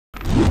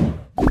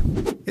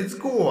It's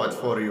good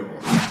for you.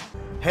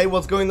 Hey,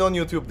 what's going on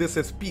YouTube? This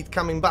is Pete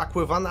coming back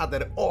with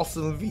another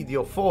awesome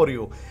video for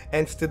you.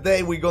 And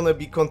today we're gonna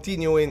be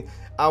continuing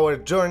our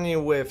journey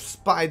with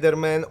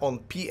Spider-Man on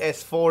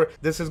PS4.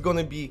 This is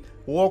gonna be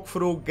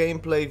walkthrough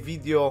gameplay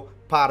video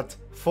part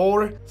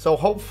 4. So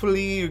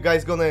hopefully you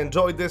guys gonna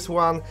enjoy this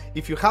one.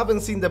 If you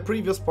haven't seen the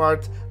previous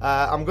part,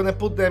 I'm gonna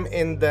put them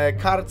in the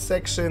card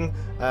section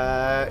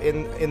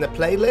in the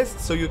playlist,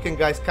 so you can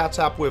guys catch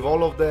up with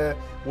all of the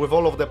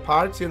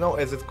parts, you know,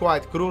 as it's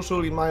quite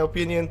crucial in my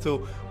opinion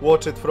to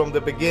watch it from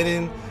the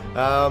beginning.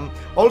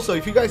 Also,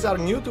 if you guys are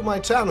new to my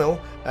channel,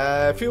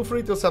 feel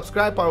free to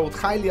subscribe. I would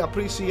highly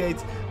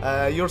appreciate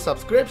your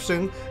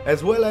subscription,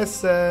 as well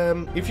as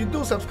if you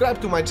do subscribe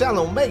to my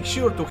channel, make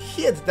sure to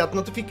hit that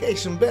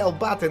notification bell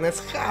button as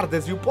hard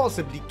as you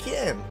possibly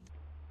can,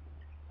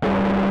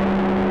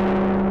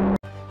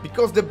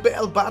 because the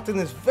bell button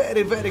is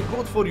very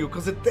good for you,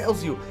 because it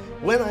tells you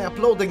when I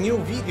upload the new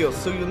videos,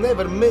 so you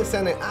never miss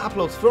any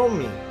uploads from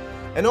me.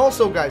 And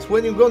also guys,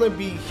 when you're gonna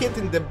be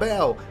hitting the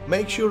bell,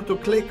 make sure to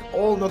click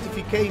all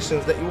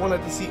notifications, that you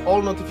wanted to see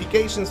all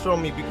notifications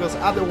from me, because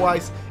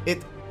otherwise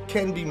it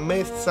can be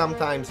missed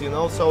sometimes, you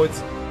know, so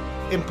it's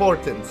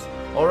important.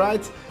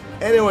 Alright?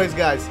 Anyways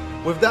guys,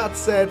 with that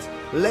said,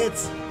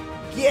 let's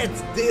get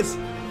this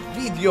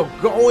video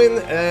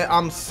going.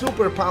 I'm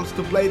super pumped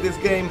to play this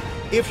game.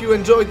 If you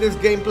enjoyed this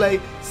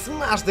gameplay,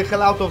 smash the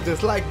hell out of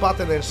this like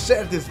button and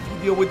share this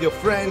video with your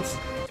friends.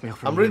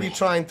 I'm really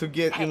trying to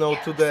get, you know,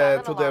 to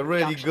the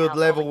really good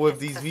level with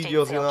these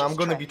videos, you know. I'm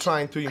gonna be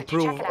trying to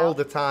improve all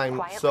the time,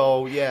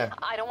 so yeah.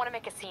 I don't want to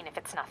make a scene if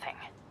it's nothing.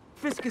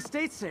 Fisk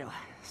estate sale.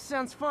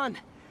 Sounds fun.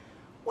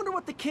 Wonder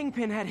what the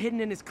Kingpin had hidden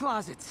in his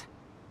closets.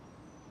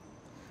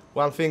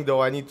 One thing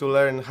though, I need to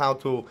learn how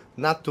to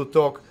not to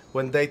talk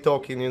when they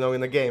talking, you know, in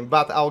the game.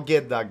 But I'll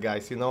get that,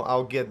 guys, you know,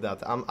 I'll get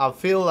that. I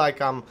feel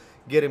like I'm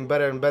getting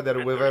better and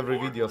better with every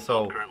video,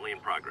 so. Currently in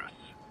progress.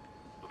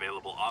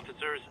 Available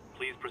officers,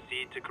 please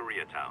proceed to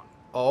Koreatown.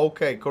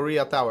 Okay,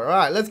 Korea Tower.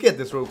 Alright, let's get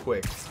this real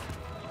quick.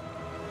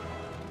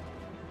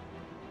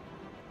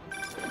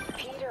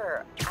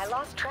 Peter, I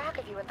lost track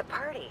of you at the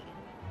party.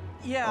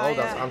 Yeah, Oh,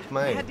 that's Aunt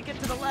May. I had to get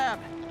to the lab.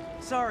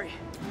 Sorry.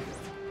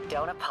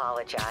 Don't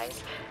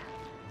apologize.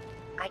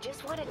 I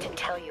just wanted to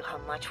tell you how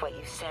much what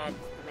you said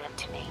meant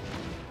to me.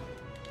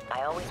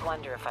 I always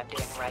wonder if I'm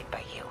doing right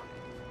by you.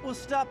 Well,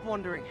 stop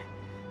wondering.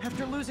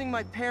 After losing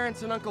my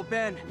parents and Uncle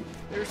Ben,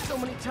 there are so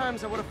many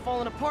times I would have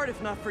fallen apart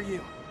if not for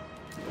you.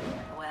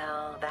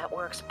 Well, that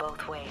works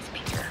both ways,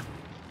 Peter.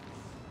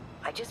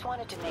 I just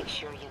wanted to make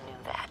sure you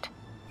knew that.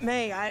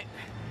 May, I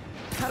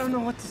don't know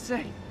what to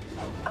say.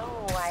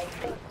 Oh, I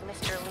think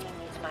Mr. Lee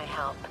needs my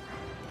help.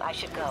 I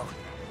should go.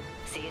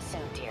 See you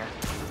soon, dear.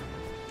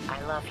 I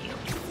love you.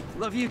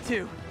 Love you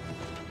too.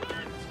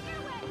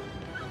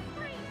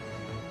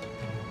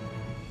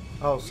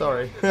 Oh,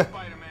 sorry.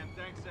 Spider-Man,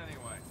 thanks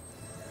anyway.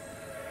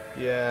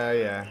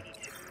 Yeah.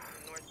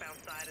 Northbound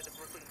side of the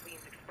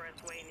Brooklyn-Queens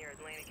Expressway near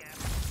Atlantic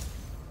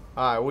Avenue.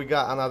 Alright, we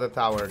got another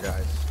tower,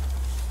 guys.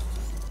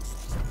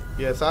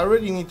 Yes, I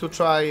really need to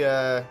try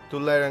to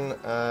learn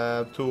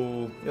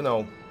to, you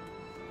know,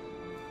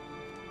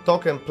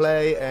 talk and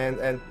play,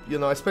 and you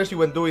know, especially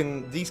when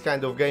doing these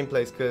kind of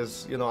gameplays,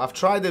 because, you know, I've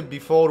tried it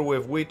before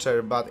with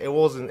Vulture, but it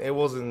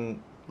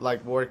wasn't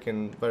like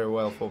working very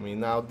well for me.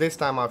 Now this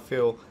time I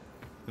feel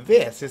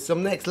this is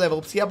some next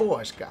level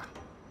psiaboshka.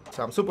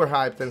 So I'm super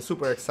hyped and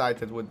super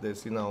excited with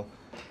this, you know.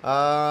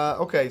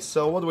 Okay,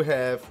 so what do we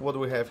have? What do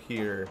we have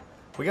here?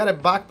 We got a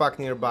backpack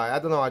nearby. I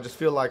don't know, I just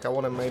feel like I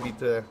want to maybe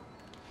to...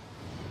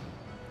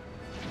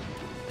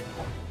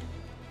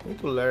 I need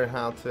to learn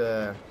how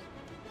to...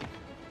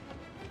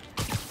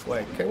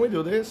 Wait, can we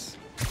do this?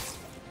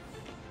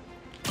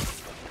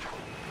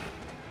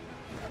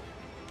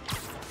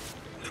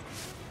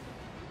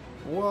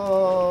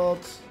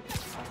 What?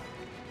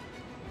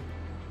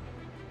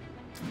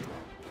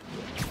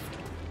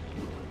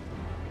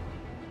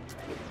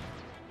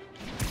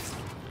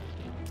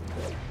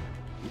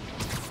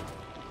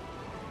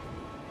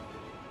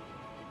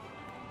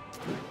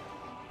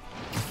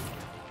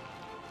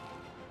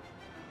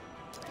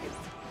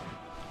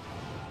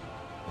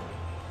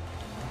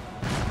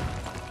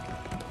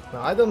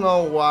 Now, I don't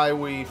know why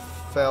we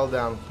fell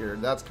down here.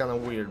 That's kind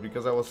of weird,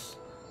 because I was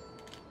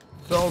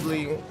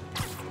totally...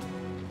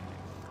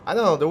 I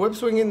don't know, the whip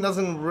swinging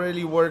doesn't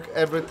really work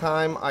every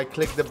time I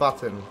click the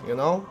button, you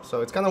know? So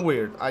it's kind of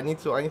weird. I need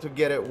to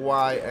get it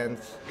why and...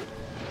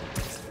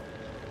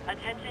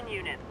 Attention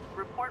units.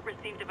 Report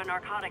received of a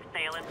narcotics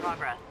sale in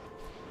progress.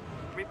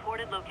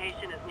 Reported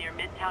location is near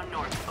Midtown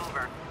North.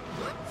 Over.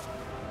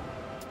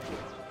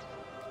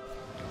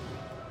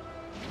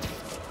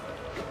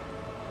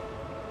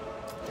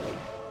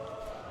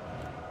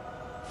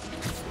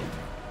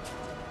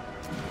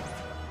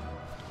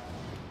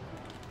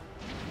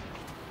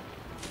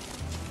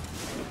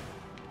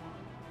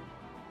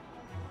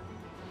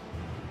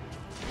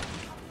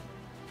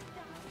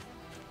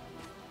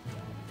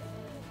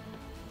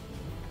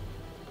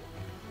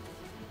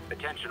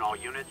 Attention all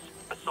units.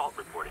 Assault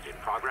reported in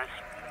progress.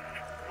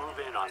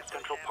 move in on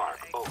Central Park.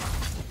 Over.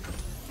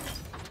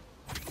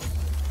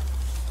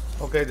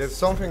 Okay, there's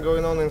something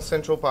going on in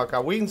Central Park.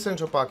 Are we in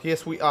Central Park?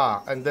 Yes, we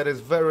are. And that is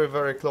very,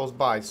 very close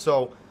by.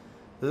 So,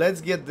 let's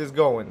get this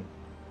going.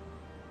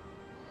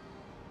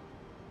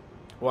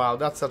 Wow,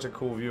 that's such a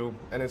cool view.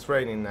 And it's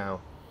raining now.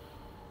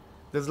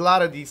 There's a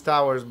lot of these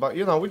towers, but,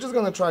 you know, we're just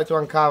gonna try to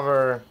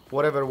uncover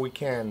whatever we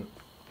can.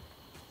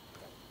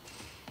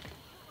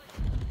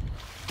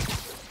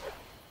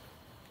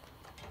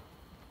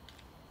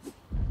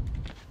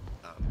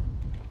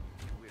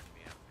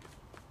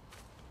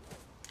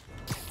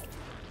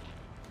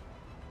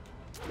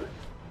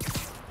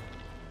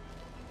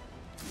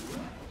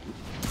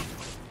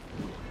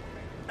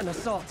 An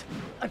assault.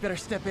 I better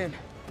step in.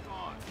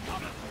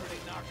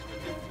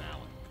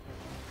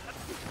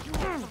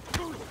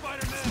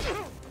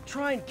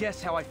 Try and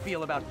guess how I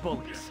feel about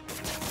bullies.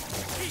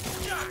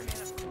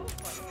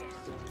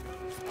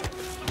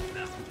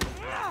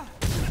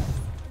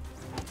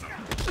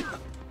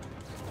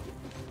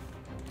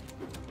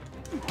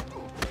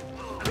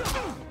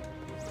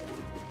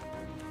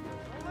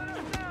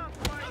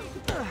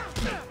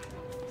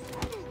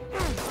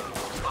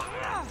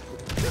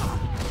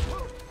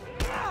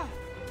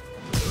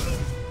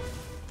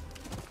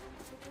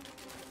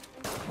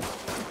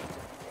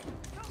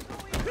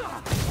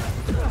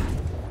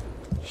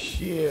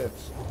 Shit.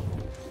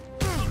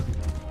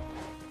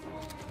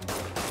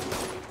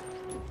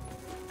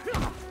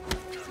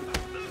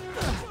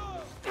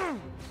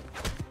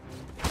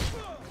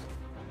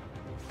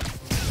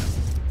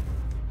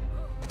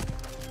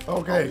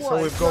 Okay,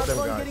 so we've got them,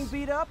 guys. Getting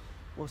beat up?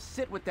 We'll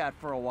sit with that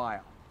for a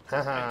while.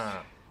 Haha.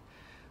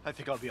 I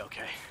think I'll be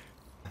okay.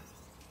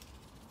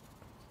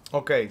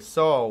 Okay,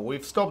 so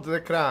we've stopped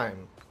the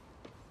crime.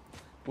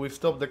 We've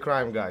stopped the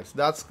crime, guys.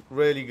 That's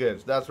really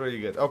good. That's really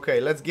good. Okay,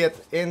 let's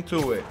get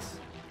into it.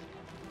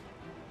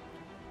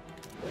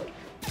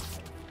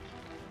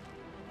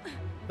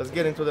 Let's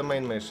get into the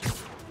main mission.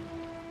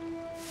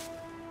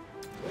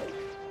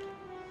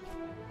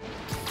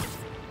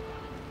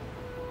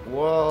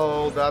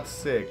 Whoa, that's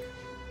sick.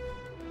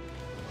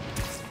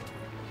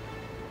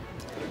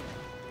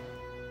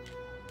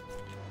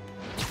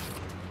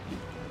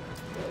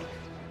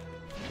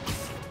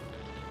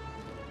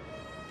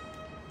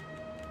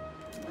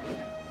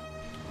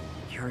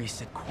 Yuri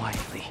said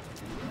quietly.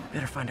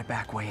 Better find a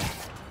back way in.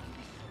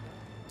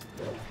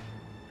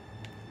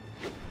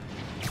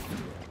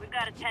 We've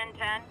got a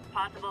 1010,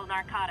 possible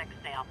narcotics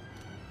sale.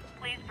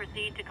 Please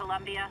proceed to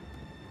Columbia.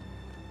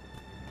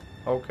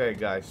 Okay,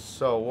 guys,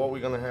 so what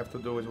we're gonna have to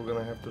do is we're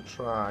gonna have to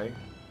try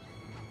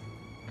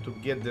to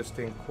get this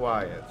thing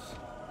quiet.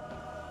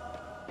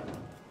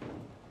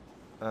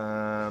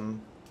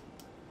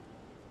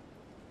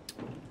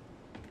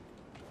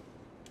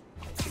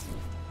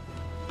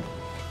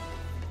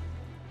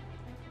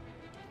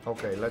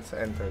 Okay, let's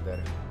enter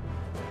there.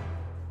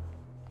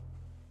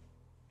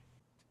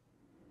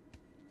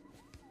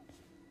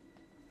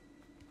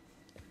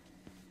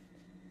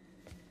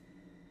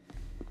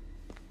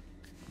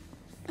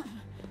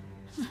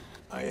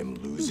 I am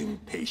losing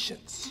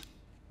patience.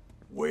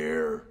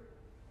 Where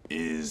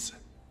is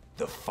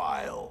the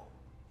file?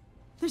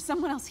 There's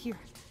someone else here.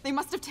 They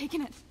must have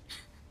taken it.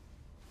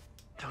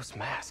 Those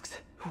masks.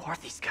 Who are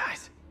these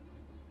guys?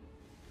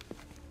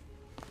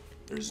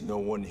 There's no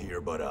one here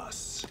but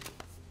us.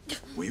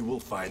 We will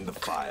find the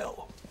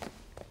file,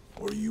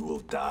 or you will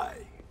die.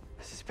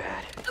 This is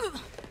bad.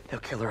 They'll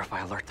kill her if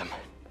I alert them.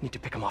 Need to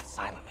pick them off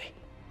silently.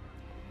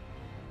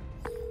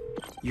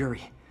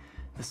 Yuri,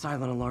 the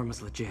silent alarm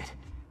was legit.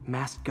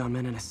 Masked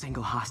gunmen and a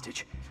single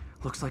hostage.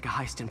 Looks like a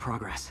heist in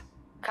progress.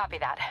 Copy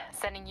that.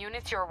 Sending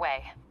units your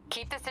way.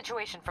 Keep the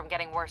situation from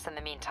getting worse in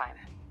the meantime.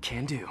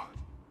 Can do.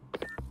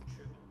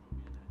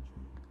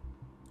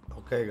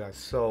 Okay, guys,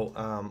 so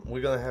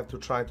we're gonna have to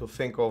try to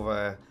think of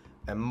a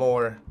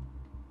more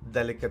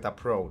delicate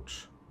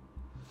approach.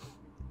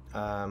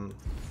 Can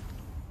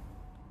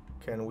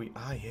we?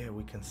 Ah, yeah,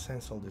 we can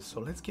sense all this. So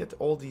let's get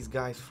all these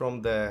guys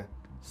from the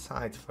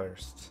side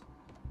first.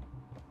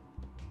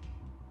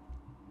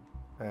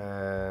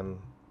 Can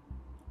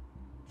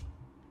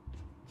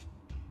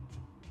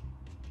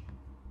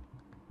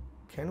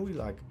we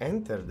like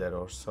enter there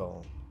or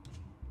so?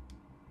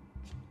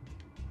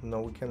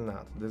 No, we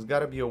cannot. There's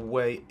gotta be a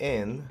way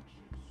in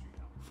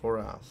for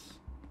us.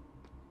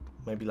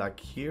 Maybe like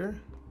here?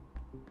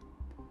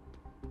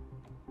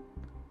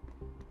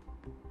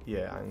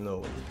 Yeah, I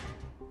know it.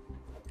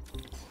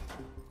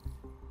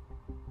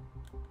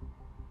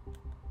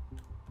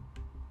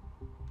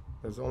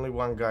 There's only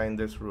one guy in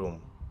this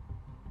room.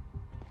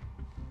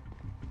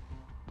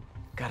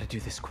 Gotta do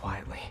this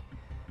quietly.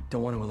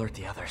 Don't want to alert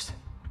the others.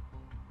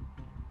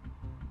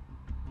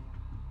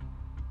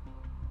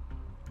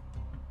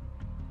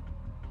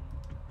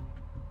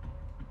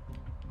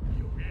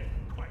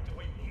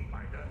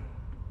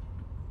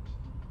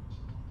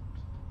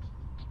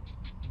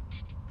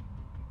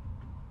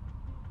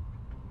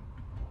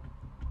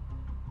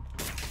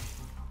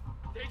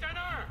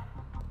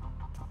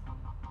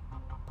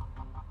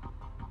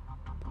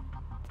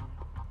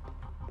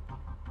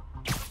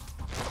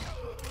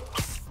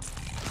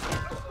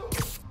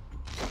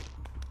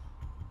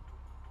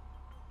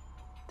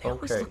 They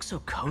always look so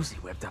cozy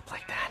whipped up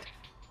like that.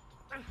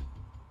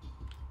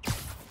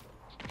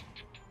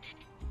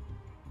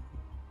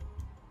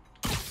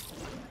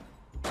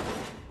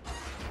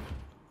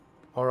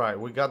 Alright,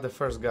 we got the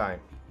first guy.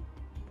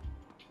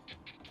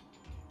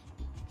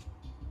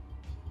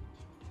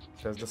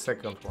 There's the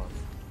second one.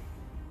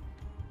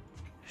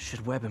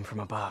 Should web him from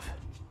above.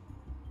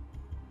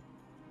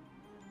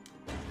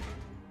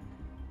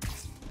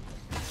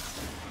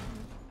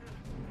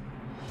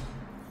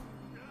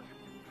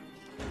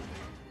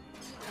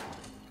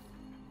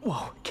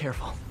 Whoa,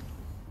 careful.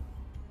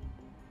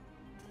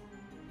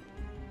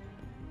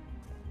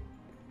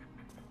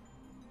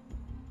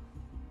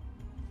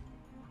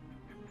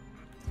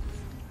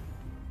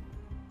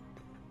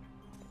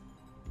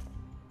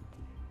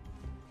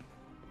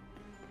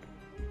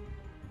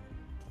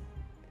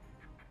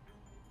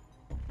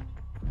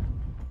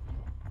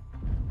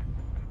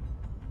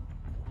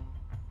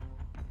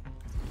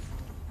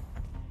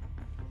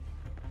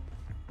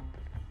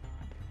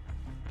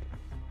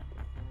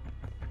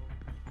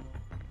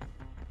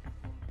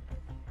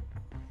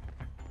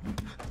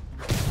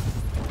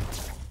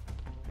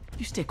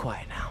 You stay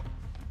quiet now.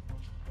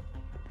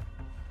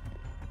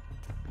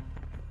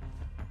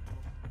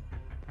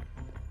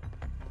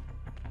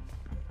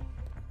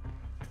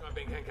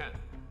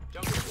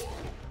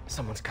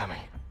 Someone's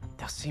coming.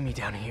 They'll see me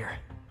down here.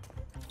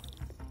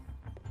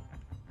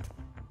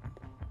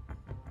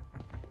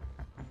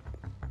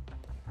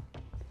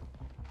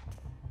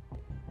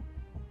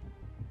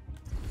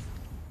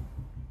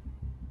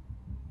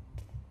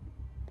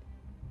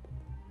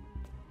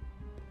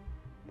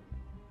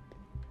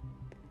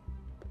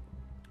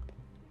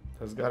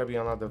 There's gotta be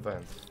another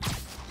vent.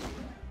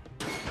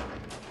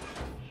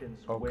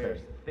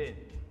 Okay.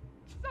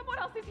 Someone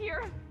else is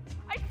here.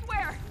 I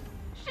swear.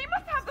 She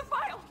must have the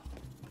file.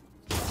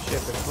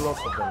 Shit, there's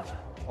lots of them.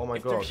 Oh my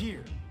god. They're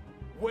here.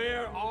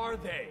 Where are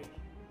they?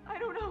 I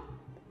don't know.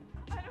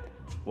 I don't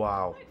know.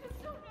 Wow. I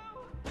just don't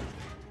know.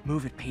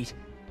 Move it, Pete.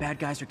 Bad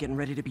guys are getting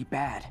ready to be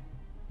bad.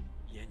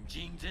 眼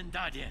睛睁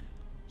大点，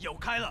有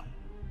开了。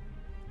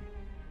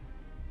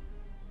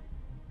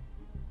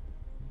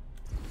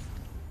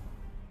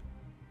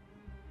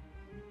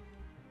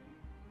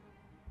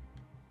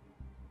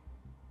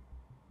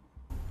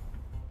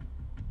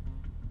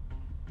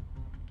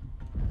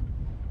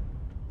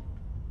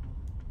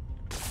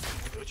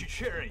我去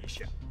确认一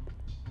下。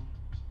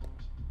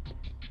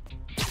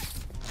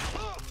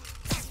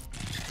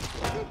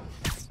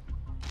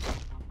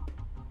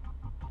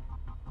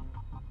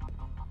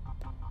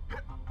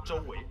周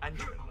围安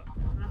全了。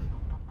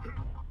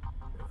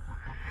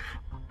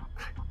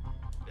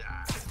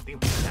肯定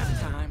不难。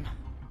Time.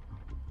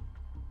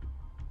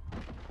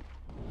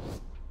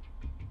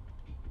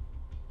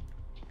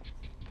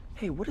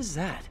 Hey, what is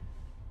that?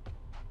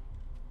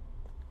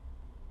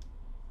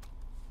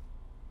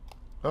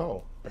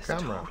 Oh, a This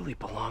camera. totally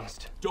belongs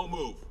to... Don't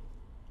move.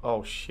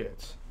 Oh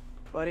shit.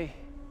 Buddy,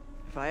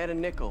 if I had a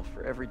nickel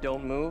for every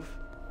don't move...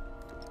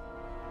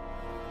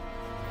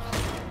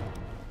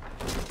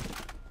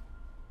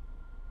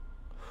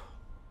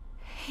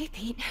 Hey,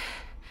 Pete.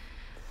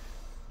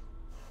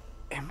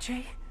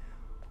 MJ?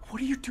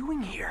 What are you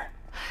doing here?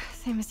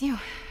 Same as you.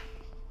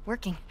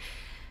 Working.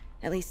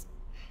 At least,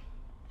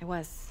 I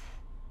was.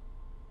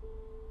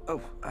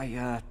 Oh,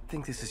 I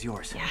think this is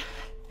yours. Yeah,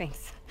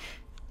 thanks.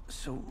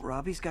 So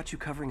Robbie's got you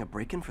covering a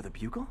break-in for the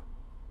Bugle?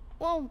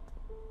 Well,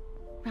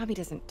 Robbie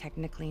doesn't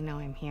technically know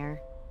I'm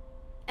here.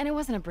 And it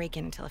wasn't a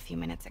break-in until a few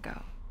minutes ago.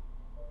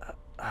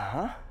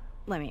 Uh-huh?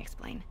 Let me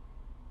explain.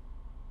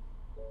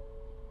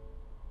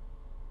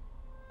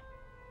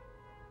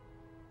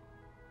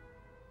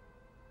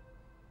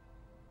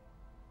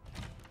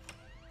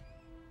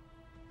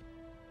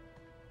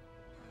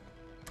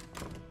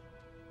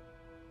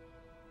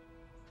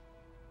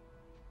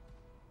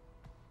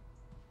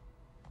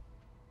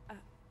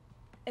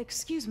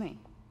 Excuse me.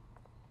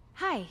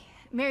 Hi,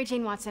 Mary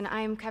Jane Watson.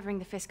 I'm covering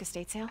the Fisk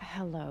estate sale.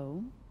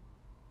 Hello.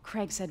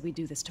 Craig said we'd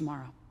do this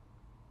tomorrow.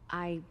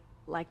 I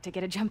like to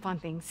get a jump on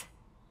things.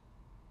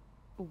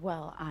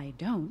 Well, I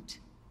don't.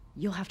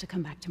 You'll have to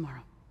come back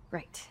tomorrow.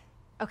 Right.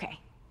 Okay.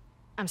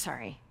 I'm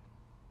sorry.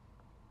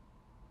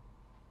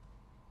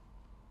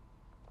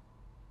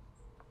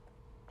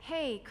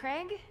 Hey,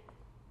 Craig?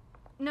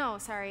 No,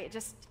 sorry.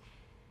 It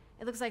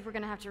looks like we're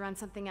gonna have to run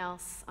something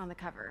else on the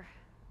cover.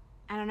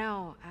 I don't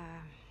know,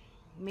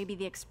 maybe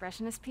the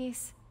expressionist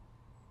piece?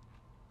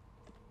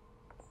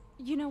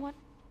 You know what?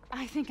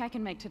 I think I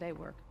can make today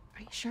work.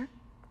 Are you sure?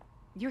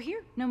 You're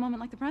here. No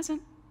moment like the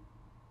present.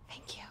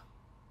 Thank you.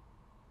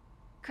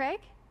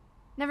 Craig?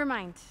 Never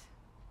mind.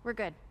 We're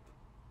good.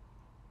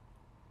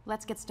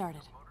 Let's get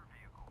started.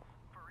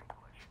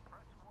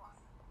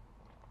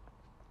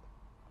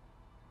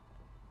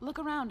 Look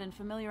around and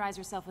familiarize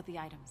yourself with the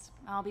items.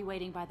 I'll be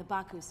waiting by the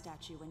Baku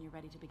statue when you're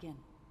ready to begin.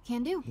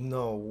 Can do.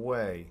 No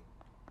way.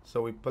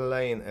 So we're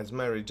playing as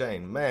Mary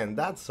Jane. Man,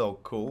 that's so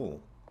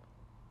cool.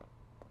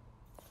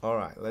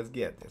 Alright, let's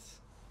get this.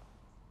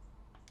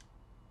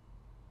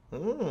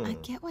 I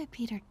get why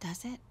Peter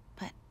does it,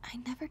 but I I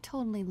never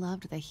totally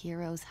loved the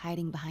heroes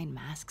hiding behind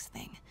masks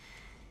thing.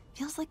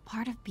 Feels like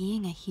part of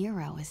being a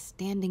hero is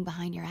standing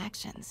behind your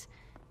actions.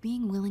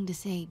 Being willing to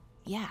say,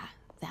 yeah,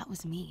 that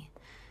was me.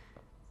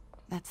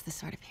 That's the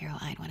sort of hero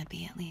I'd want to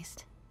be, at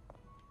least.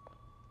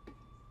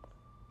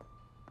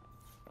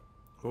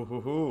 Hoo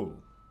hoo hoo.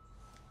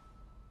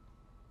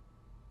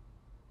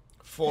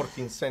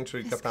 14th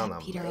century This katana.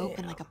 cut Peter Man.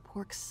 open like a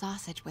pork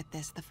sausage with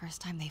this the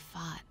first time they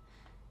fought.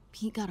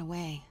 Pete got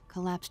away,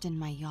 collapsed in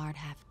my yard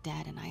half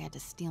dead, and I had to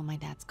steal my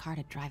dad's car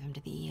to drive him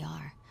to the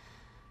ER.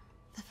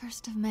 The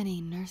first of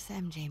many Nurse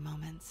MJ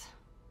moments.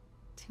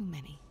 Too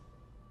many.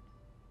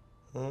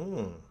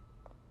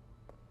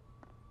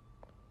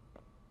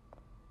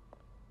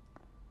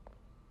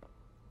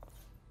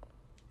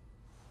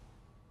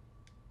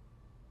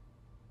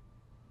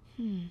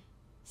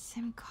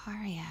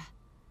 Simcaria.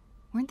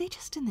 Weren't they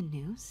just in the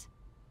news?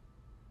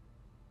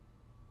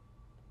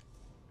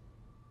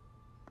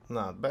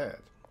 Not bad.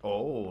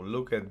 Oh,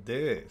 look at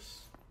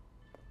this.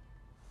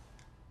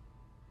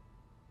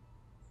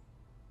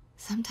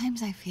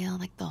 Sometimes I feel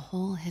like the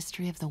whole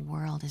history of the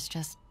world is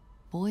just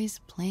boys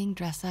playing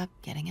dress up,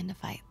 getting into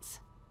fights.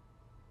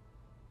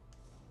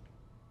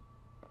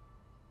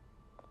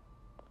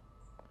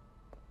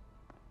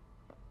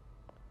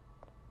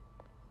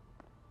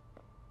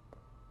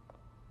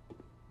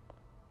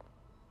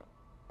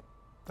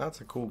 That's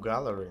a cool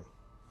gallery.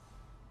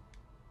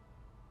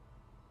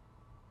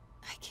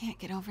 I can't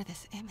get over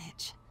this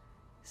image.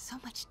 So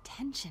much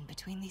tension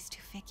between these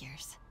two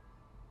figures.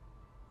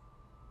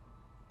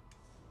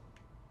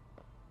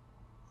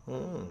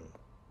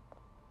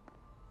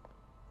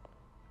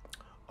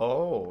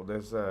 Oh,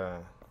 there's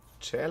a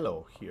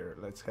cello here.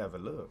 Let's have a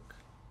look.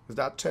 Is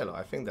that cello?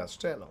 I think that's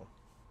cello.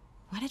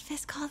 What did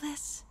Fisk call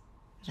this?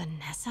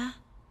 Vanessa?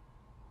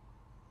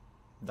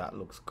 That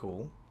looks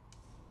cool.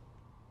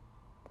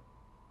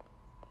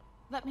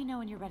 Let me know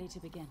when you're ready to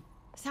begin.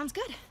 Sounds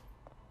good.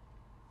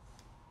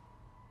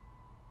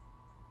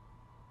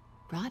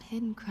 Brought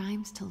hidden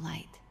crimes to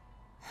light.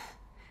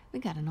 We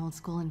got an old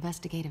school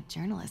investigative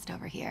journalist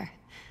over here.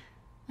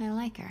 I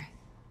like her.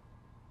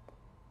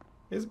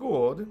 It's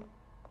good.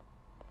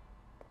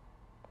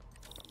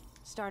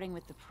 Starting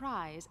with the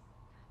prize,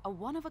 a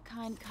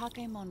one-of-a-kind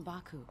Kakemon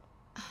Baku.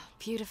 Oh,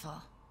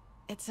 beautiful.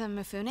 It's a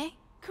Mifune?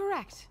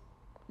 Correct.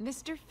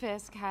 Mr.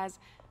 Fisk has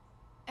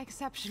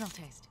exceptional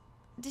taste.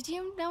 Did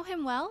you know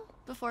him well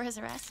before his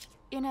arrest?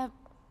 In a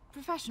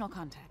professional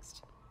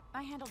context,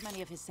 I handled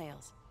many of his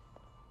sales.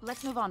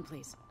 Let's move on,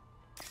 please.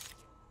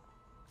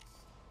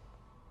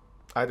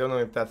 I don't know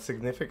if that's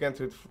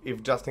significant,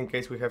 if just in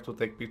case we have to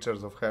take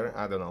pictures of her,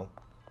 I don't know.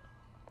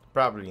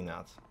 Probably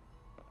not.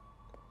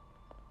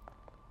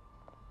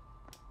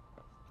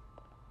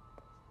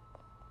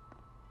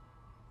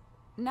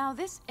 Now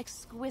this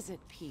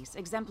exquisite piece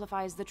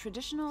exemplifies the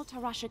traditional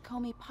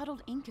Tarashikomi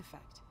puddled ink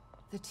effect.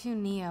 The two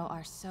Neo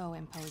are so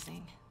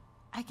imposing.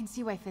 I can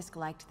see why Fisk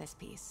liked this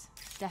piece.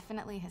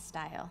 Definitely his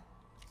style.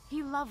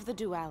 He loved the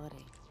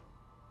duality.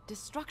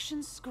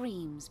 Destruction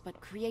screams,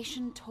 but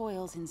creation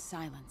toils in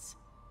silence.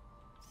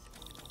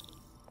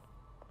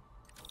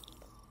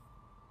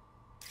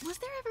 Was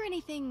there ever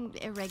anything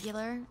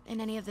irregular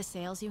in any of the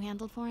sales you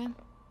handled for him?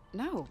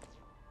 No.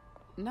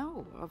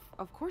 No,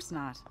 of course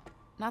not.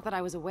 Not that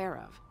I was aware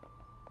of.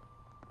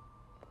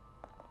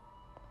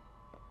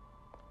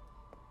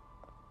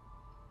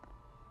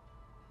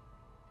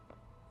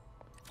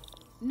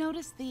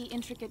 Notice the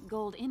intricate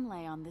gold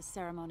inlay on this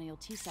ceremonial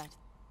tea set.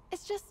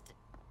 It's just...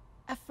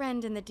 a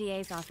friend in the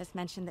DA's office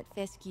mentioned that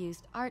Fisk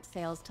used art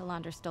sales to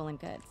launder stolen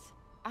goods.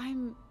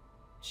 I'm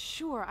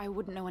sure I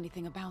wouldn't know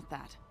anything about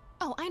that.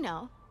 Oh, I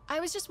know. I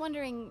was just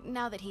wondering,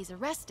 now that he's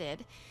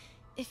arrested,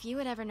 if you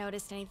had ever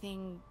noticed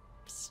anything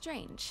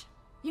strange.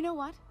 You know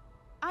what?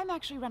 I'm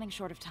actually running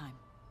short of time.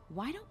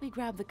 Why don't we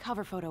grab the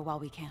cover photo while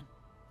we can?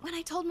 When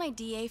I told my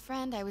DA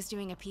friend I was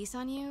doing a piece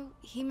on you,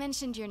 he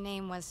mentioned your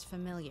name was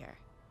familiar.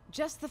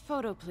 Just the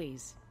photo,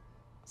 please.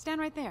 Stand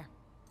right there.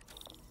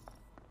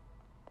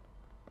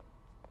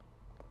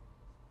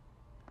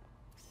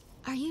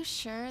 Are you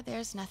sure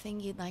there's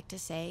nothing you'd like to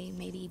say,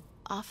 maybe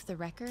off the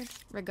record,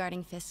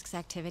 regarding Fisk's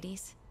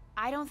activities?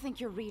 I don't think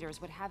your readers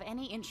would have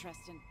any interest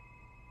in...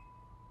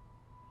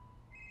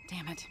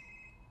 Damn it.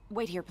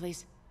 Wait here,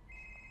 please.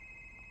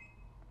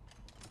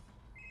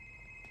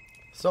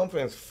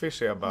 Something's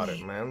fishy about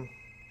it, man.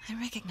 I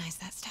recognize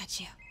that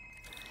statue.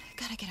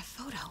 Gotta get a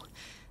photo.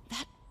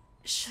 That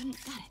shouldn't...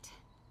 That.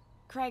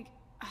 Craig,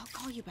 I'll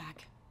call you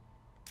back.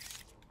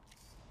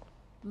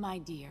 My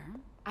dear,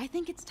 I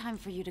think it's time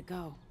for you to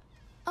go.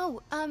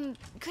 Oh,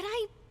 could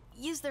I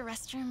use the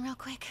restroom real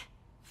quick?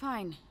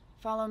 Fine.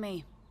 Follow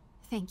me.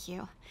 Thank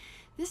you.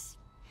 This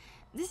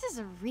is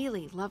a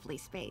really lovely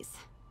space.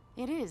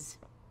 It is.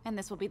 And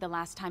this will be the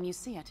last time you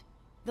see it.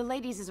 The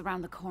ladies is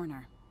around the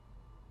corner.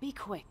 Be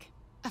quick.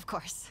 Of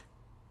course.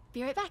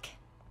 Be right back.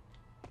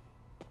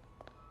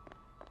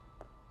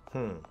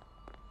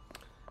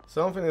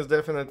 Something is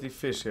definitely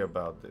fishy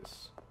about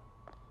this.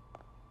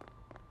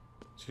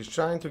 She's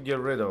trying to get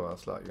rid of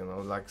us, like, you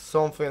know, like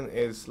something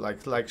is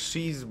like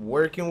she's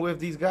working with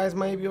these guys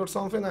maybe or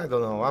something. I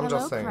don't know. I'm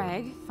just saying. Hello,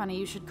 Craig. Funny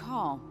you should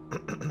call.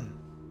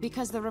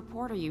 Because the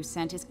reporter you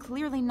sent is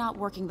clearly not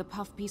working the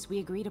puff piece we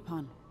agreed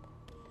upon.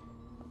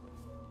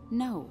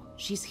 No,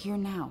 she's here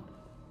now.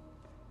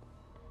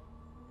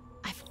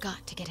 I've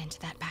got to get into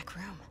that back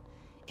room.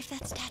 If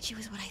that statue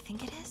is what I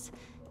think it is,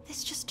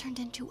 this just turned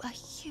into a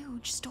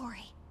huge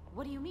story.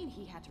 What do you mean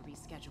he had to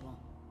reschedule?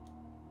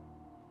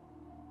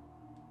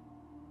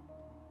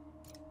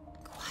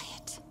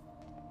 Quiet.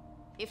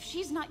 If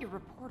she's not your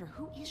reporter,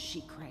 who is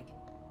she, Craig?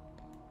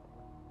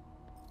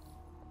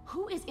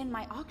 Who is in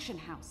my auction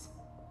house?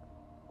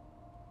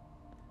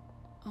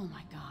 Oh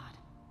my God.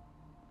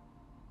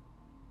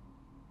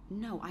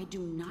 No, I do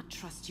not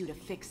trust you to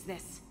fix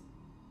this.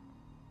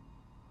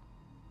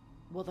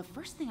 Well, the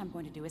first thing I'm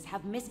going to do is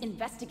have Miss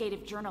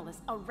Investigative Journalist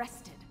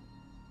arrested.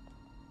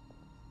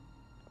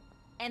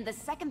 And the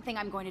second thing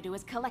I'm going to do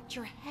is collect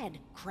your head,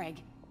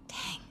 Craig.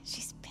 Dang,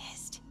 she's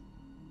pissed.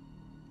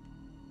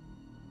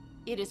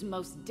 It is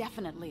most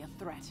definitely a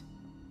threat.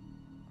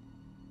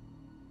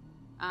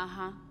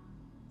 Uh-huh.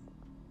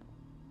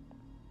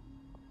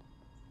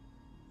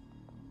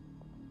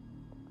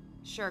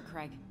 Sure,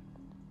 Craig.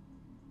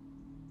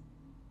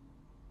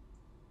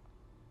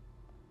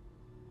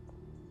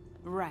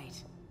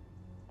 Right.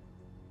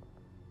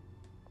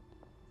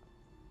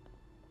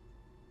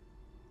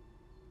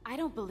 I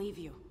don't believe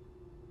you.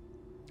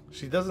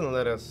 She doesn't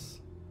let us.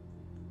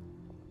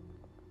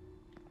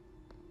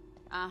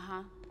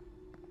 Uh-huh.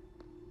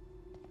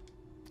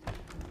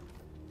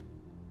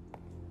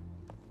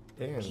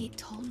 Damn. Pete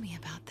told me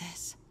about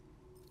this.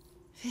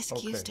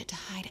 Fisk used it to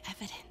hide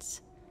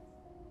evidence.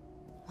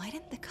 Why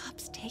didn't the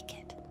cops take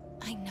it?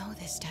 I know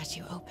this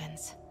statue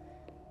opens.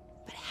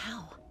 But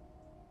how?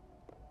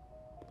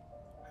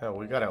 Hell,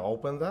 we gotta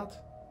open that?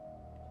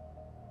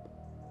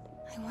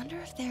 I wonder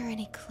if there are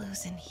any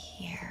clues in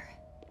here.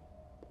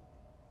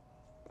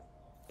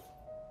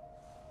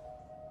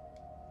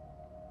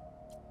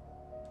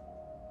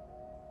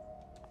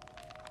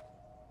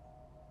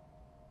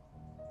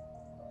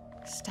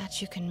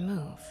 Statue can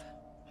move.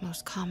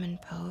 Most common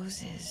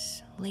pose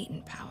is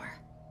latent power.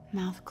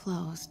 Mouth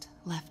closed,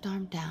 left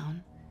arm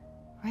down,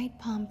 right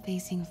palm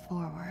facing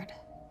forward.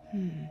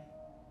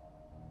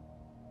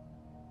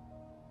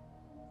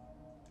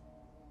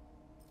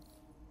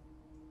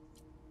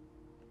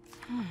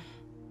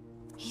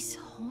 He's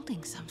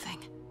holding something.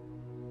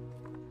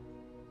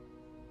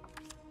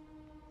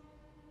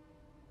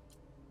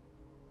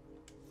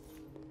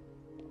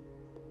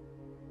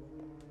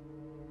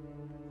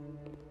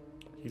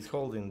 He's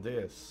holding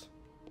this,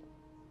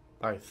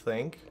 I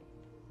think.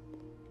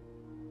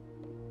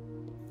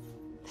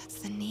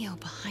 That's the Neo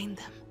behind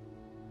them.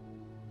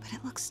 But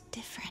it looks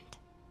different.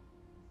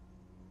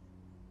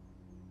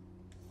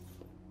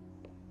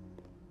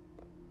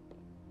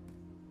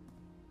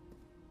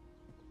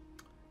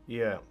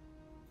 Yeah.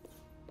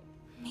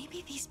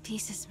 Maybe these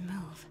pieces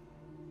move.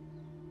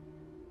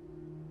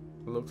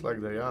 Looks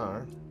like they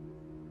are.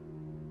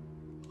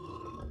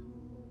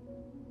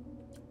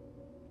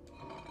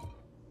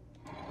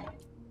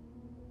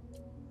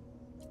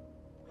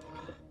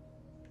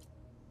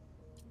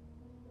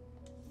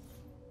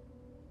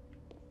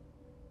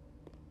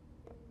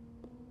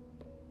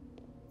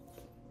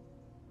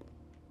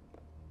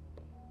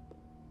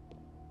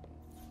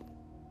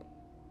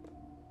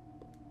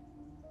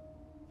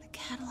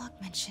 Catalog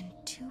mentioned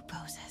 2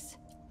 poses.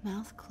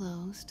 Mouth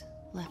closed,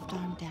 left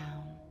arm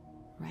down,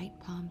 right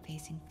palm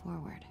facing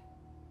forward.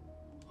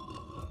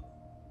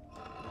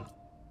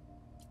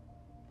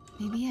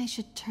 Maybe I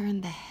should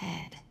turn the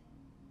head.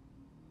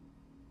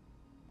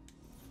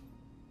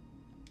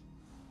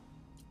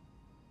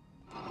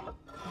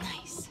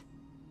 Nice.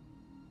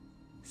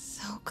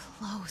 So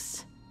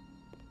close.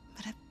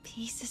 But a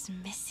piece is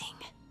missing.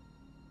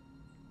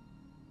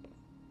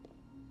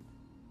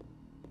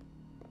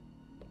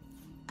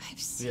 I've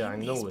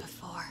seen these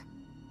before.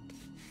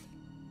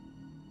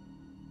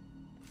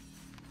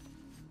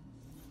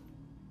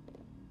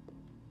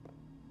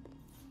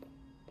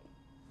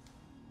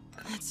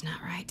 That's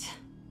not right.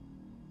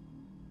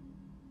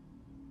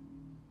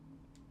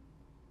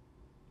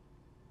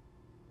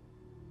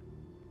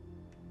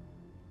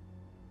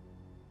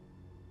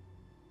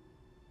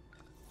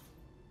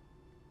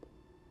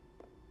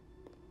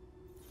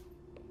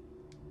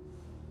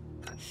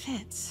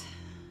 Fits,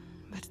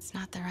 but it's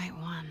not the right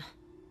one.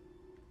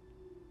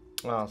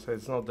 Ah, so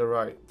it's not the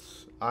right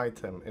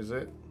item, is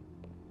it?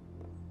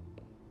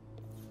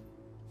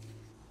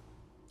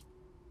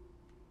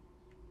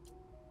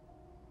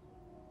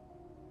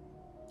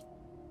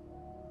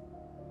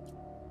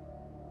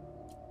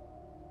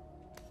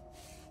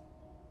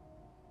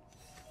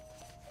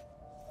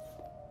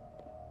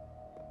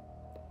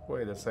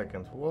 Wait a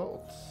second,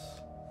 what?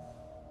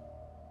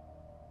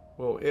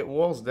 Well, it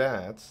was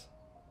that.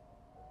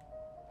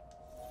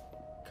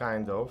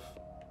 Kind of.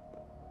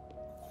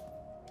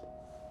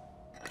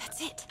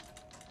 That's it.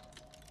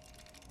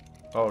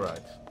 All right.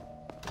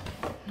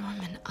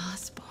 Norman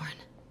Osborn.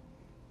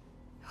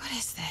 What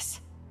is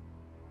this?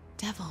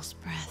 Devil's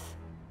breath.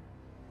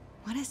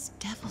 What is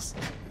devil's...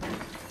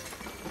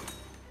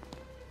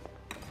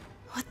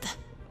 What the...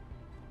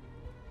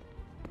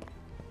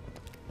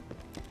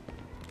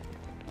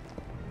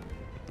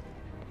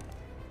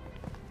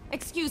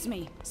 Excuse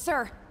me,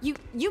 sir. You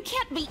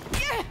can't be...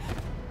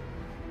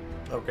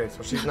 Okay,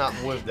 so she's not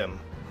with them.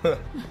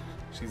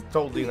 She's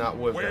totally not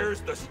with them.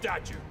 Where's the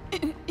statue?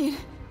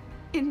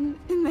 In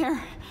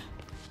there.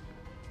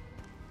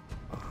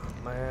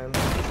 Oh, man.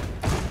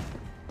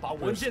 把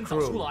文件找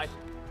出来。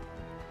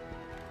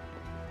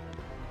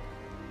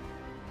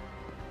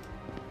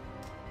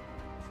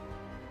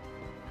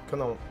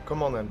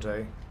 Come on, MJ.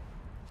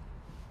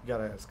 You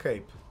gotta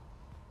escape.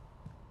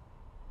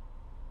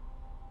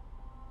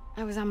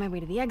 I was on my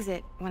way to the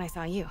exit when I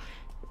saw you.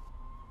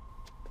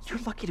 You're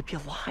lucky to be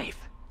alive.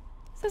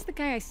 Says the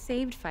guy I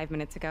saved 5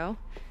 minutes ago.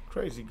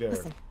 Crazy girl.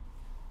 Listen,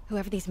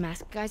 whoever these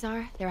masked guys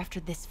are, they're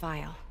after this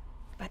file.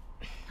 But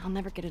I'll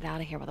never get it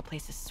out of here while the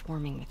place is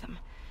swarming with them.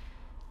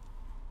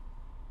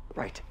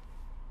 Right.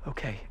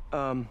 Okay,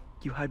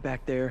 you hide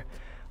back there.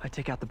 I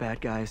take out the bad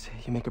guys.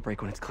 You make a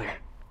break when it's clear.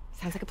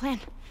 Sounds like a plan.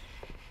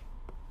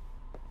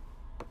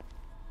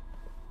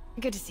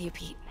 Good to see you,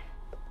 Pete.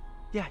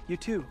 Yeah, you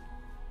too.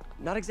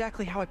 Not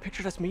exactly how I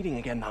pictured us meeting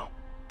again, though.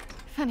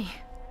 Funny.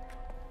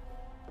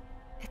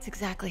 It's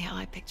exactly how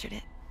I pictured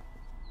it.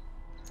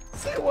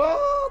 Say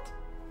what?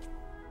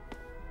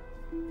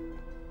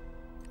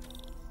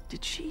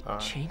 Did she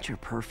change her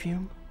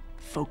perfume?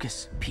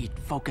 Focus, Pete,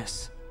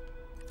 focus.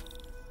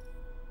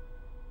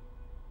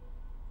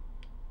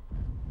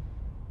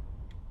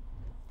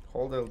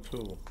 Hold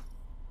L2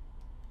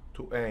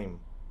 to aim.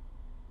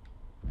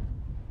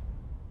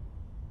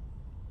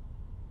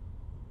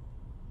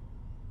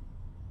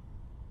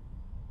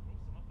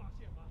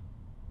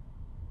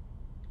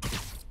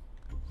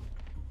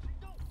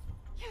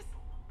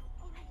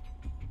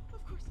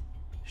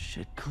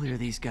 Should clear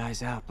these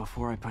guys out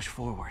before I push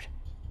forward.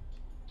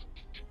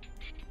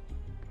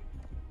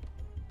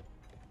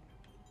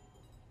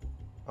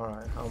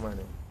 Alright, how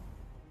many?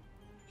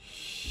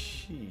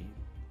 Shit.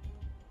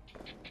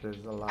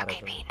 There's a lot of them.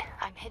 Okay, Pete.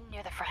 I'm hidden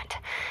near the front.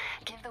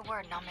 Give the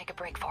word and I'll make a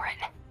break for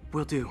it.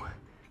 Will do.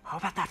 How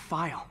about that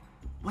file?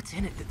 What's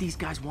in it that these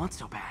guys want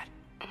so bad?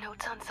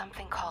 Notes on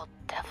something called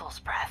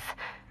Devil's Breath.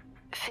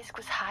 Fisk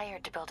was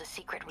hired to build a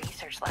secret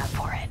research lab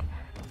for it.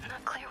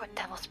 Not clear what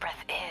Devil's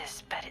Breath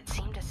is, but it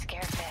seemed to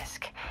scare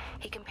Fisk.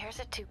 He compares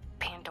it to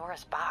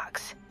Pandora's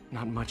box.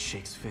 Not much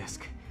shakes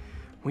Fisk.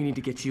 We need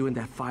to get you and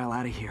that file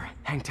out of here.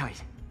 Hang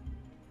tight.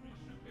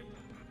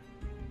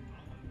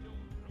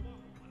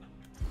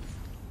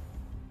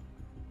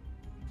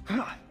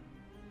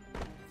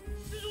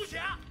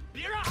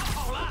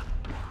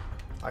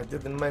 I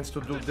didn't mean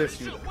to do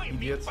this, you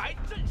idiots.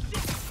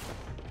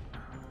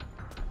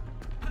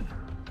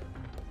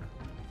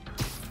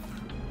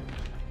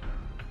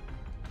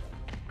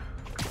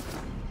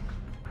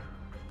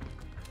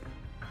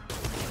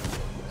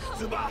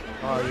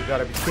 Oh, you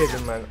gotta be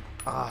kidding, man.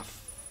 Ah.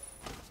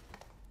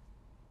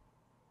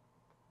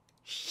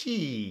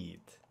 Shit.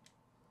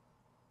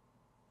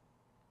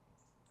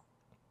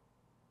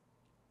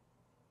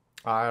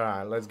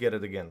 Alright, let's get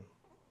it again.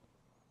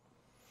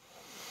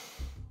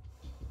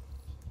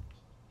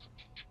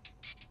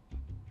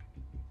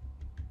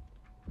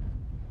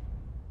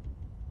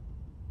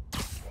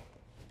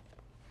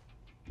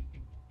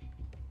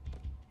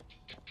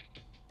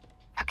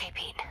 Okay,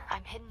 Pete.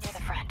 I'm hidden near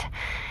the front.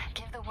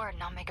 Give the word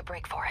and I'll make a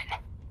break for it.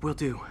 Will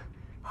do.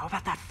 How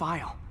about that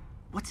file?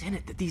 What's in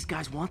it that these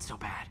guys want so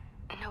bad?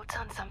 Notes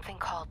on something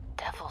called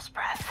Devil's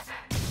Breath.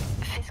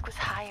 Fisk was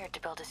hired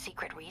to build a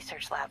secret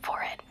research lab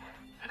for it.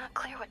 Not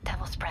clear what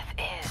Devil's Breath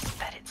is,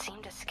 but it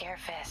seemed to scare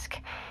Fisk.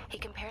 He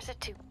compares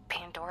it to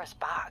Pandora's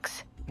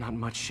box. Not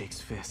much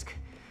shakes Fisk.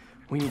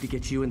 We need to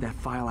get you and that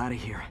file out of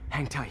here.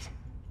 Hang tight.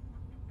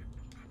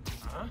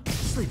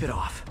 Sleep it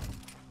off.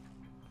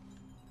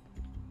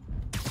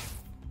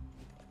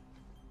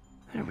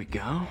 There we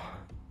go.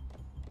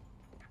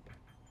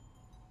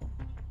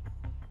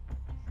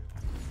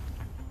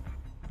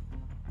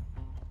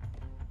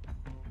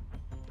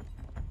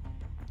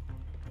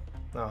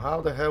 Now,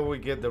 how the hell we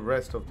get the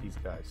rest of these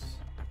guys?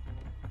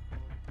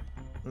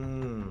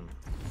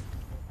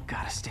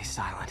 Gotta stay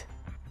silent.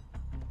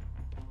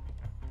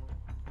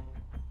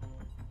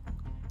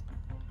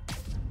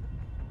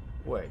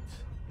 Wait,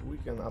 we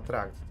can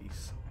attract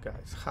these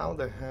guys. How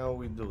the hell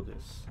we do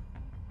this?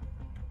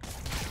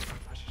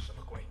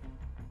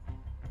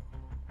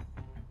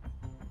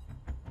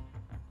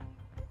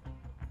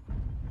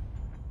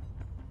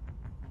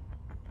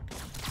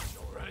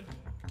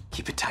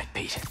 Keep it tight,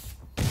 Pete.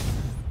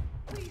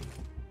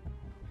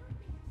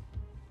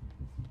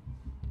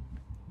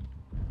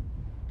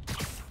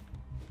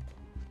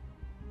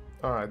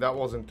 Alright, that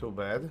wasn't too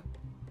bad.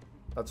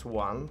 That's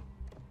one.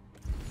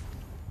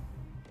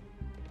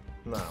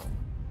 Now.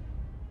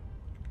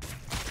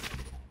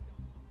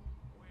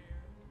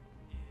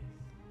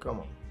 Come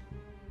on.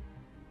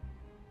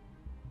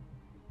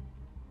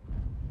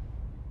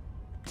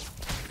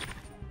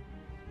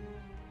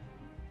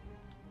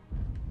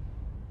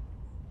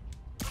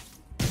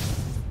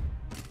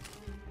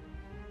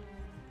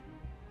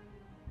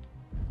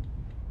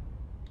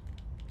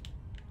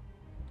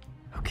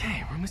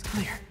 room is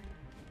clear.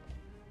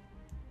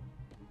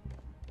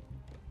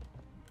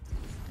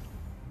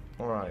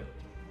 Alright.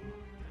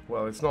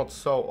 Well, it's not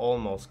so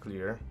almost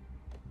clear.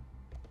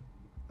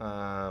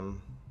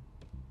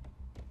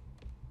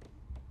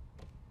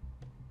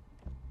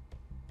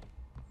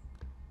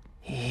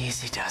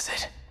 Easy does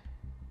it.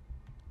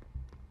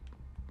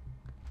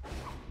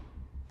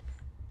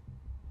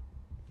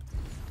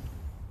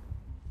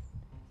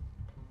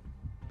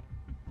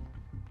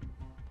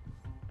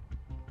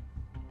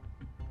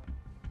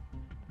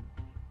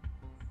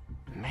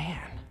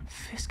 Man,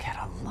 Fisk had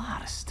a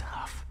lot of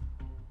stuff.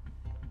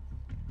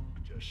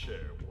 这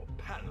事我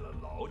盼了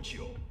老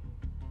久。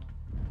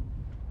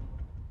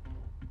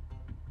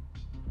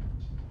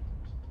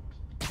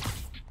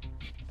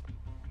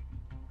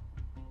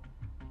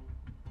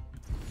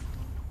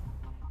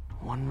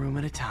One room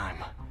at a time.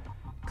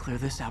 Clear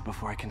this out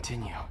before I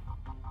continue.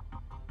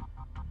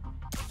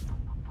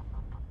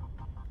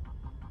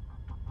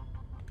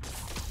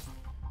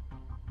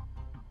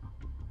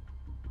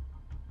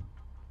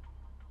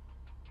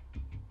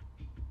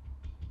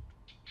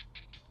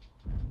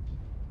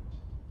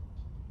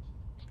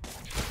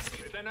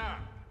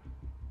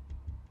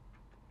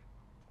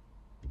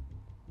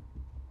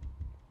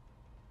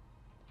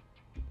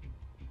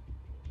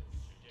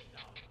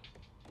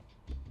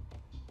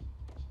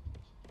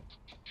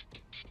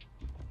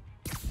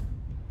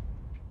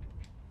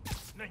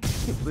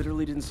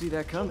 Literally didn't see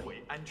that coming.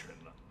 会安全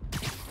了。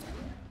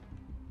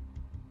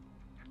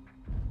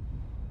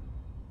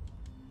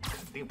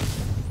肯定不。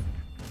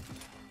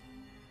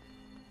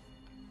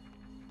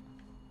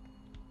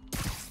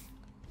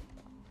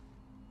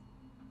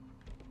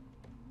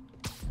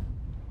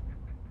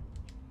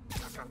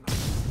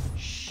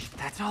 Shh,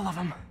 that's all of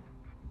them.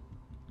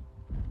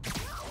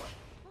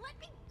 Let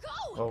me go!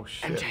 Oh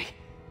shit. MJ.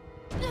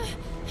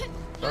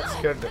 That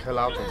scared the hell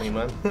out of me,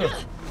 man.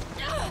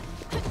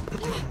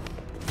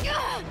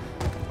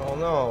 Oh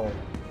no.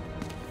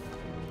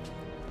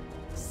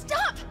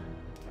 Stop!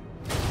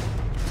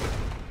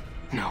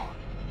 No.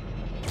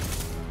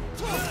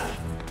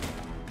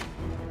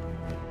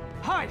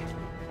 Hide!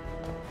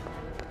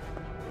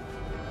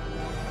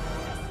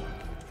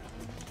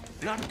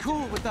 Not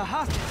cool with the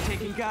hostage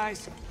taking,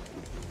 guys.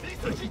 你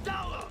自己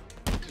到了，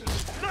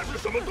那是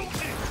什么东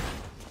西？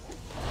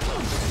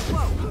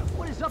 Whoa,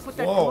 what is up with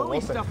that Whoa, glowing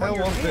what the stuff hell on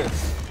your was hand?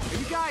 this? Are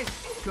you guys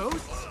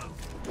ghosts?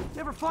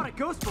 Never fought a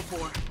ghost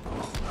before.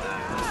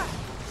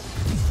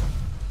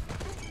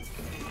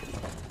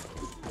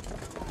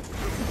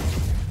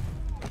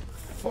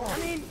 Fuck. I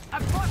mean,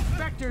 I've fought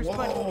specters,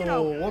 but you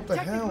know, Whoa, what the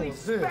hell technically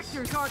is this?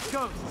 specters aren't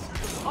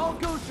ghosts. All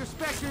ghosts are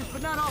specters,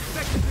 but not all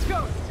specters are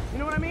ghosts. You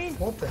know what I mean?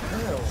 What the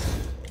hell?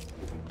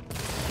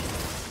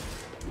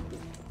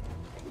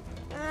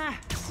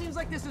 Seems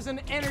like this is an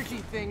energy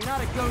thing,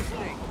 not a ghost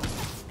thing.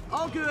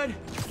 All good.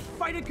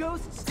 Fight a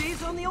ghost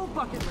stays on the old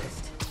bucket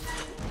list.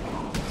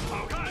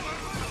 好看，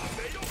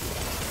没用。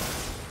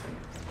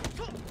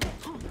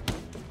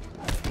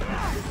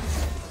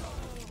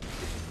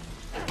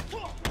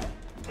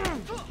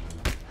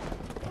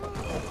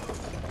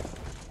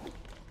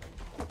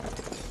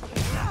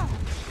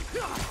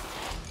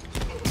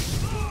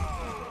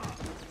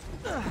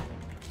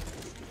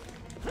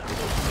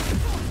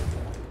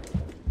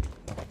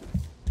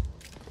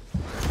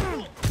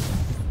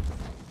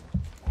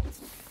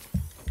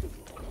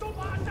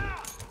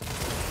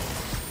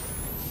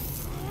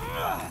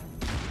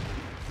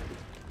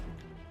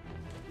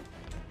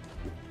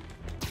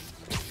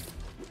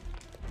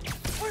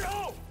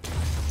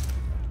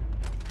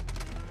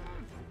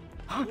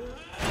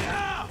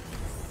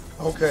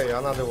 Okay,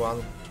 another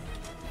one.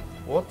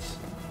 What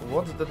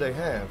did they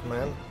have,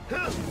 man?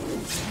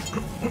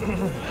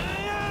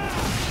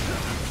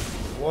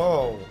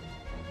 Whoa.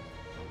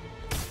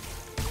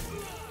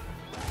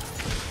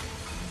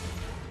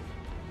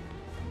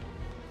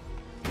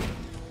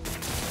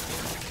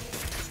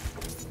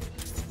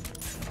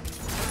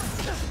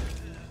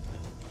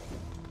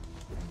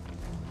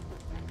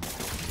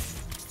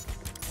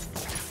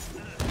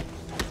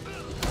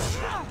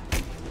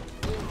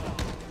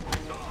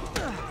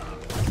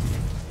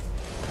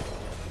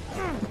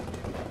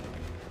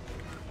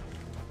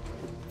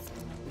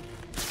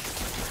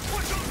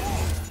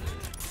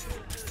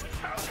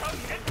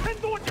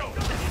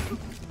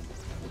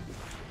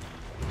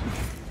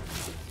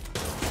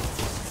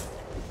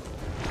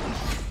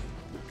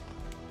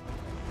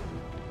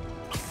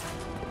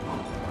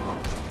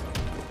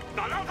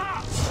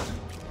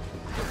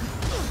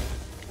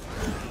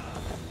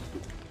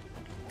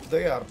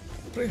 They are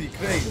pretty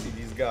crazy,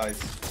 these guys.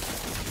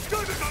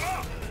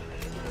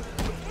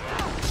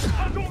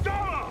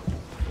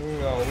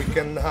 No,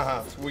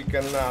 we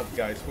cannot,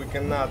 guys, we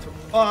cannot.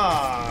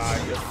 Ah,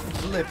 you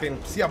flipping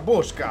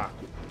Siabushka.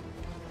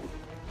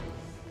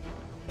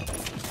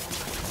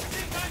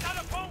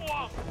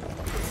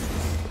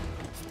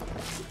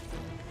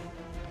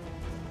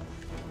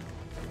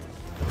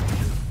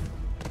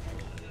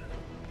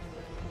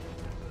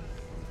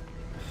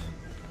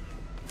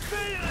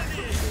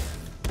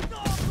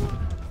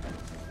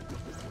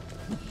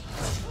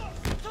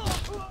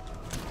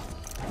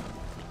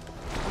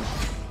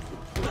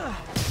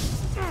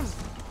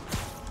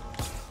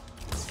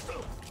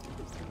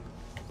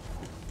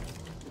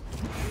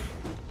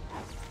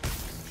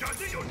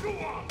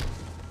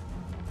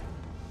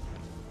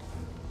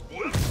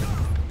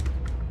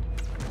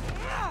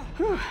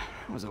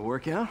 Was it a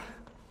workout?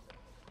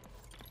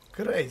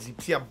 Crazy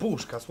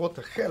psiabushkas, what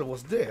the hell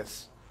was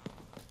this?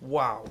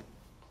 Wow.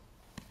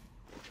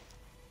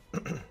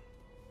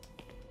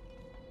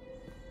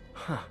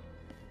 Huh.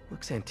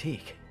 Looks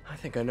antique. I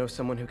think I know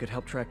someone who could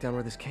help track down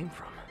where this came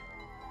from.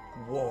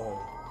 Whoa.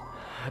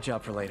 A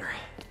job for later.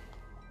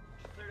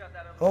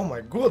 Oh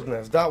my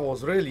goodness, that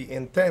was really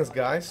intense,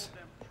 guys.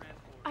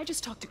 I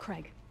just talked to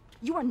Craig.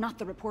 You are not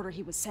the reporter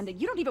he was sending.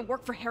 You don't even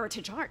work for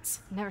Heritage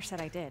Arts. Never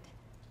said I did.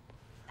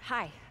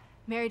 Hi,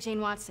 Mary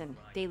Jane Watson,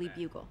 Daily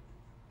Bugle.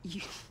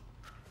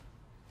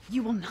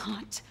 You will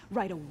not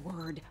write a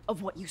word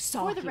of what you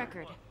saw For the here.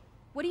 record,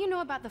 what do you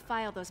know about the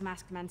file those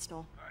masked men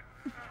stole?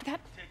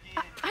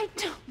 I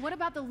don't... What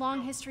about the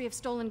long history of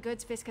stolen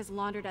goods Fisk has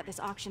laundered at this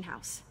auction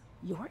house?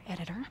 Your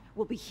editor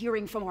will be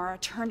hearing from our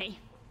attorney.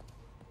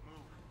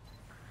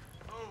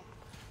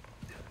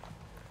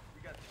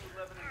 We got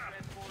 211 in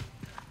transport.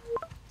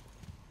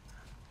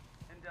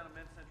 Heading down to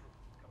Med Central.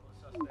 A couple of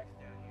suspects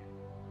down here.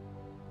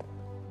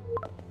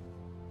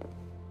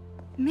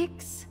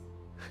 Mix?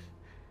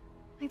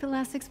 Like the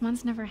last 6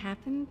 months never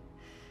happened?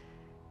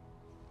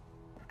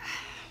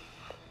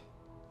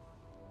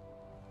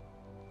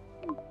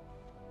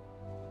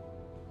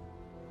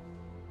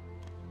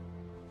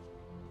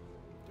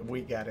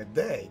 We got a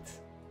date.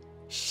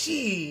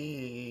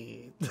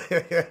 Shit.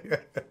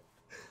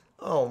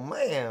 Oh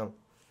man.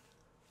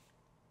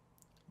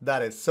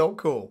 That is so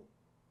cool.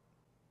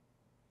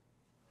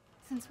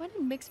 Since when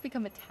did Mix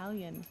become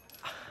Italian?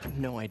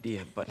 No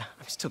idea, but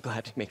I'm still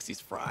glad he makes these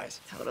fries.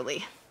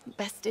 Totally.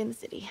 Best in the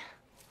city.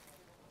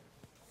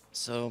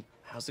 So,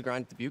 how's the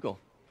grind at the Bugle?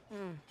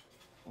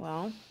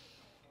 Well,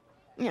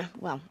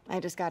 I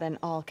just got an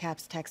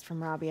all-caps text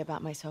from Robbie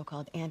about my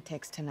so-called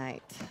antics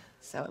tonight.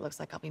 So it looks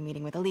like I'll be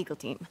meeting with the legal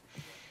team.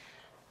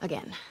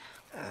 Again.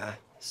 As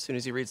soon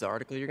as he reads the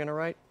article you're gonna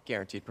write,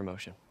 guaranteed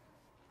promotion.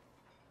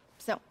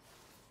 So,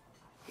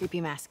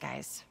 creepy mask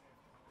guys.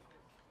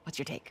 What's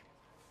your take?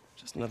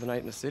 Just another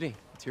night in the city.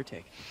 What's your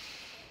take?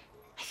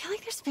 I feel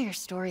like there's a bigger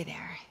story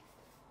there.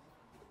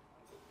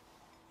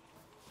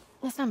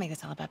 Let's not make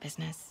this all about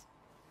business.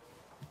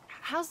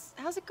 How's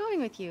it going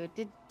with you?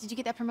 Did you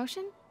get that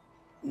promotion?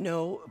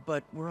 No,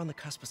 but we're on the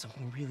cusp of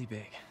something really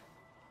big.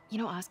 You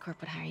know Oscorp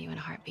would hire you in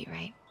a heartbeat,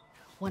 right?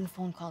 One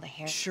phone call to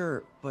Harry.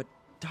 Sure, but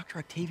Dr.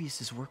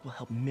 Octavius's work will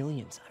help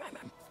millions.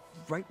 I'm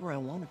right where I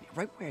want to be,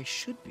 right where I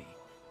should be.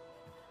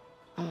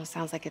 Almost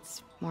sounds like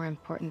it's more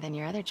important than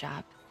your other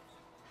job.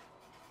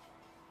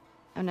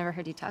 I've never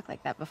heard you talk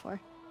like that before.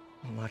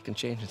 A lot can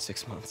change in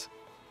 6 months.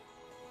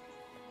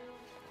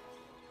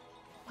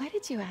 Why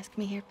did you ask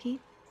me here, Pete?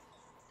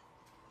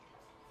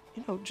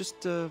 You know, just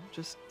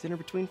dinner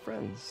between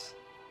friends.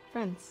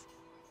 Friends.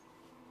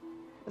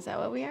 Is that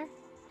what we are?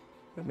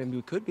 Well, maybe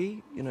we could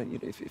be, you know,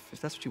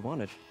 if that's what you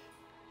wanted.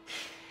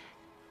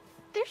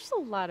 There's a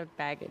lot of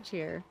baggage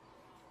here.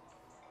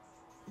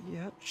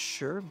 Yeah,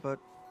 sure, but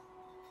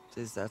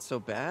is that so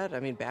bad? I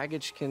mean,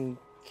 baggage can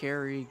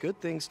carry good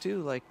things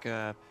too, like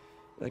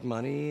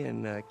money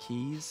and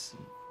keys,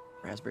 and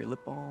raspberry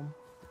lip balm.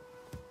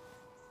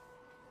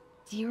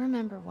 Do you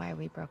remember why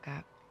we broke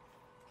up?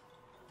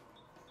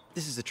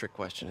 This is a trick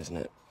question, isn't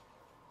it?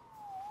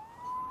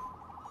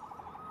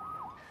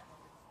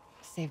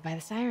 Saved by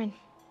the siren.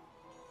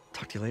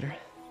 Talk to you later.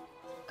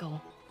 Go.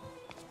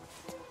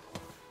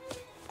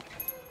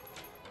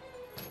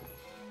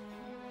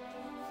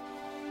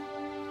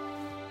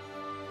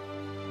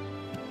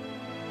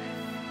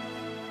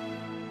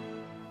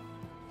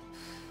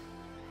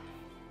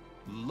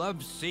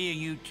 Love seeing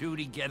you two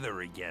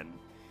together again.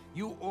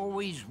 You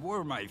always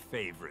were my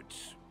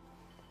favorites.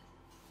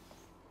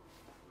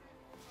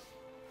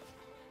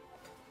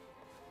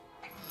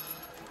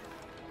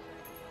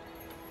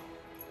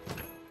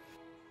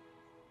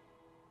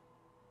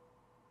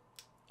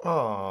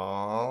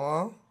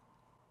 Aww.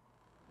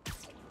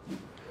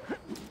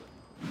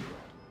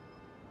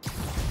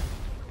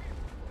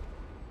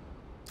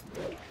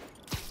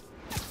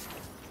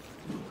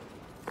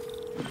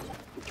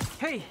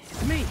 Hey,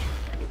 it's me.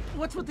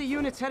 What's with the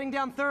units heading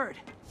down 3rd?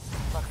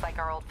 Looks like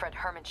our old friend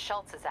Herman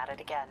Schultz is at it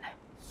again.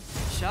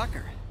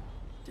 Shocker.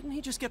 Didn't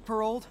he just get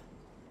paroled?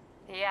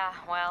 Yeah,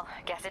 well,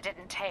 guess it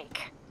didn't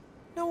take.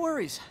 No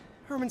worries.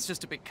 Herman's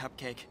just a big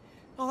cupcake.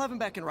 I'll have him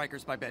back in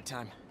Rikers by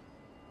bedtime.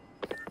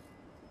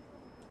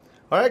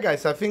 Alright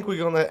guys, I think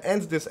we're gonna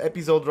end this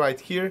episode right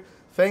here.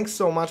 Thanks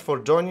so much for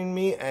joining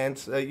me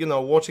and, you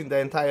know, watching the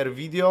entire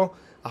video.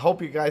 I hope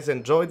you guys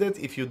enjoyed it.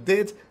 If you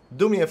did,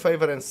 do me a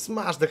favor and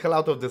smash the hell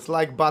out of this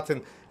like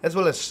button, as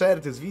well as share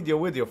this video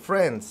with your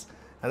friends.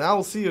 And I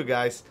will see you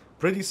guys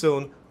pretty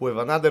soon with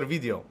another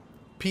video.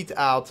 Pete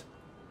out.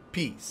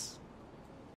 Peace.